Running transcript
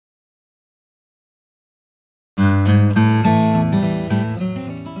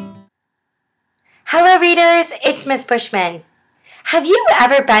Hello readers, it's Miss Bushman. Have you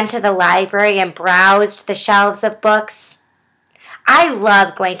ever been to the library and browsed the shelves of books? I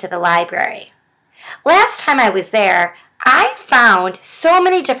love going to the library. Last time I was there, I found so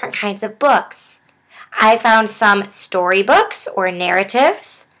many different kinds of books. I found some storybooks or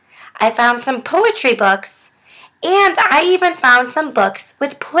narratives. I found some poetry books, and I even found some books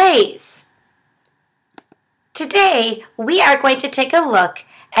with plays. Today, we are going to take a look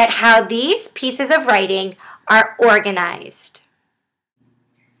at how these pieces of writing are organized.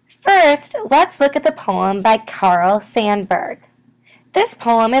 First, let's look at the poem by Carl Sandburg. This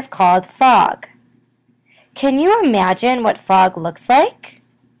poem is called Fog. Can you imagine what fog looks like?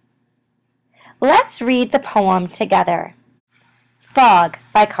 Let's read the poem together. Fog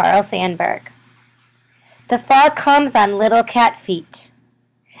by Carl Sandburg. The fog comes on little cat feet.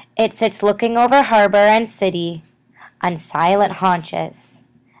 It sits looking over harbor and city on silent haunches,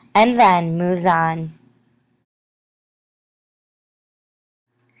 and then moves on.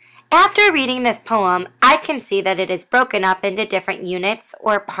 After reading this poem, I can see that it is broken up into different units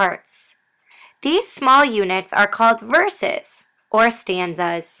or parts. These small units are called verses or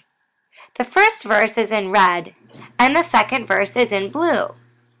stanzas. The first verse is in red, and the second verse is in blue.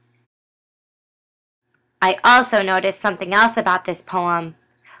 I also noticed something else about this poem.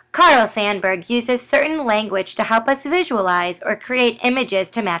 Carl Sandburg uses certain language to help us visualize or create images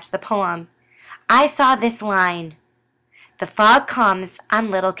to match the poem. I saw this line, "The fog comes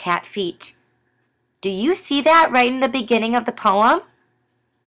on little cat feet." Do you see that right in the beginning of the poem?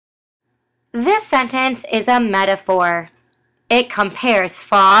 This sentence is a metaphor. It compares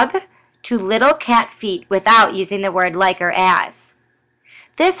fog to little cat feet without using the word like or as.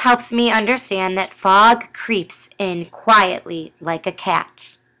 This helps me understand that fog creeps in quietly like a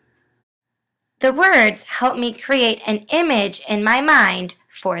cat. The words help me create an image in my mind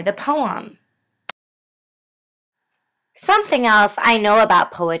for the poem. Something else I know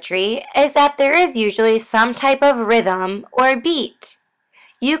about poetry is that there is usually some type of rhythm or beat.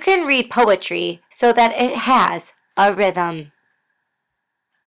 You can read poetry so that it has a rhythm.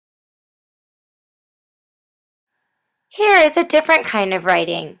 Here is a different kind of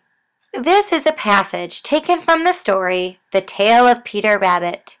writing. This is a passage taken from the story, The Tale of Peter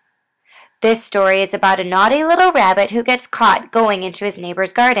Rabbit. This story is about a naughty little rabbit who gets caught going into his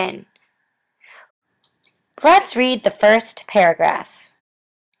neighbor's garden. Let's read the first paragraph.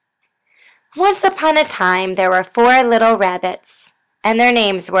 Once upon a time, there were 4 little rabbits, and their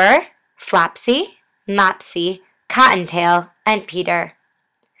names were Flopsy, Mopsy, Cottontail, and Peter.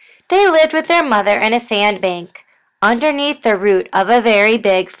 They lived with their mother in a sandbank, underneath the root of a very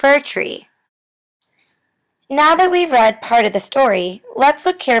big fir tree. Now that we've read part of the story, let's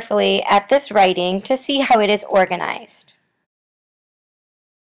look carefully at this writing to see how it is organized.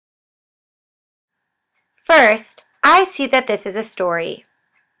 First, I see that this is a story.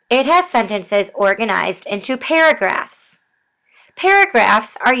 It has sentences organized into paragraphs.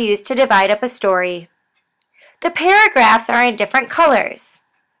 Paragraphs are used to divide up a story. The paragraphs are in different colors: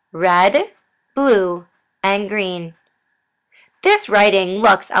 red, blue, and green. This writing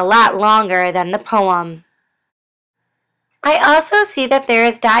looks a lot longer than the poem. I also see that there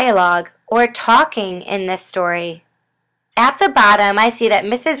is dialogue or talking in this story. At the bottom, I see that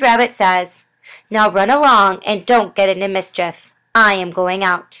Mrs. Rabbit says, "Now run along and don't get into mischief. I am going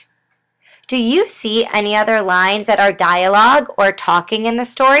out." Do you see any other lines that are dialogue or talking in the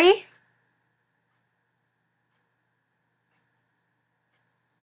story?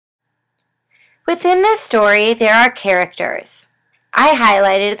 Within this story, there are characters. I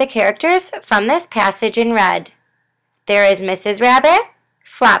highlighted the characters from this passage in red. There is Mrs. Rabbit,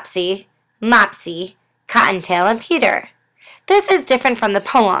 Flopsy, Mopsy, Cottontail, and Peter. This is different from the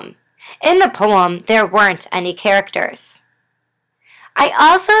poem. In the poem, there weren't any characters. I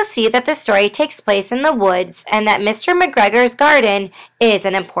also see that the story takes place in the woods and that Mr. McGregor's garden is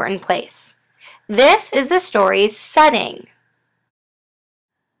an important place. This is the story's setting.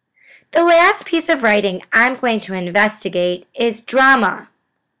 The last piece of writing I'm going to investigate is drama,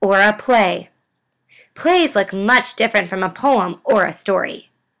 or a play. Plays look much different from a poem or a story.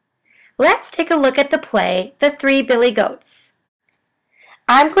 Let's take a look at the play, The 3 Billy Goats.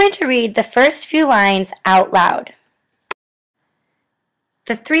 I'm going to read the first few lines out loud.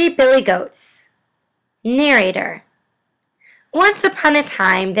 The 3 Billy Goats. Narrator. Once upon a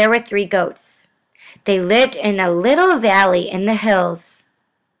time, there were 3 goats. They lived in a little valley in the hills.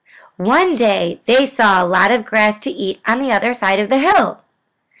 One day, they saw a lot of grass to eat on the other side of the hill.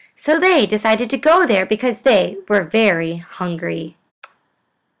 So they decided to go there because they were very hungry.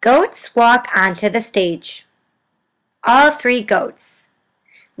 Goats walk onto the stage. All 3 goats.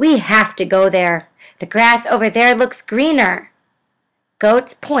 We have to go there. The grass over there looks greener.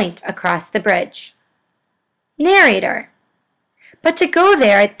 Goats point across the bridge. Narrator. But to go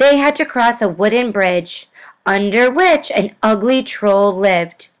there, they had to cross a wooden bridge, under which an ugly troll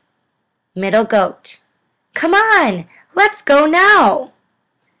lived. Middle goat. Come on, let's go now.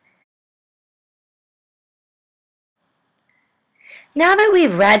 Now that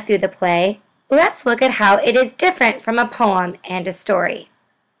we've read through the play, let's look at how it is different from a poem and a story.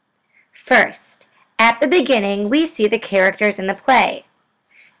 First, at the beginning, we see the characters in the play.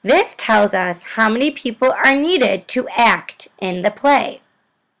 This tells us how many people are needed to act in the play.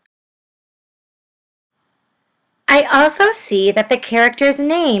 I also see that the character's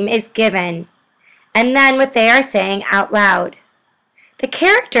name is given, and then what they are saying out loud. The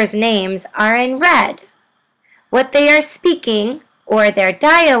characters' names are in red. What they are speaking, or their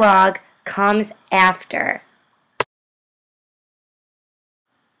dialogue, comes after.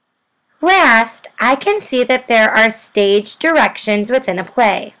 Last, I can see that there are stage directions within a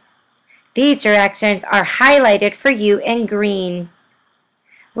play. These directions are highlighted for you in green.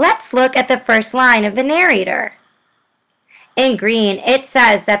 Let's look at the first line of the narrator. In green, it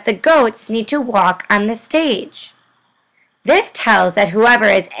says that the goats need to walk on the stage. This tells that whoever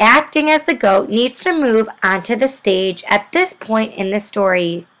is acting as the goat needs to move onto the stage at this point in the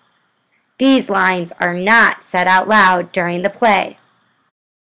story. These lines are not said out loud during the play.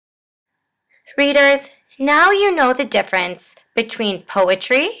 Readers, now you know the difference between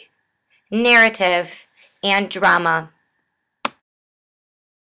poetry, narrative, and drama.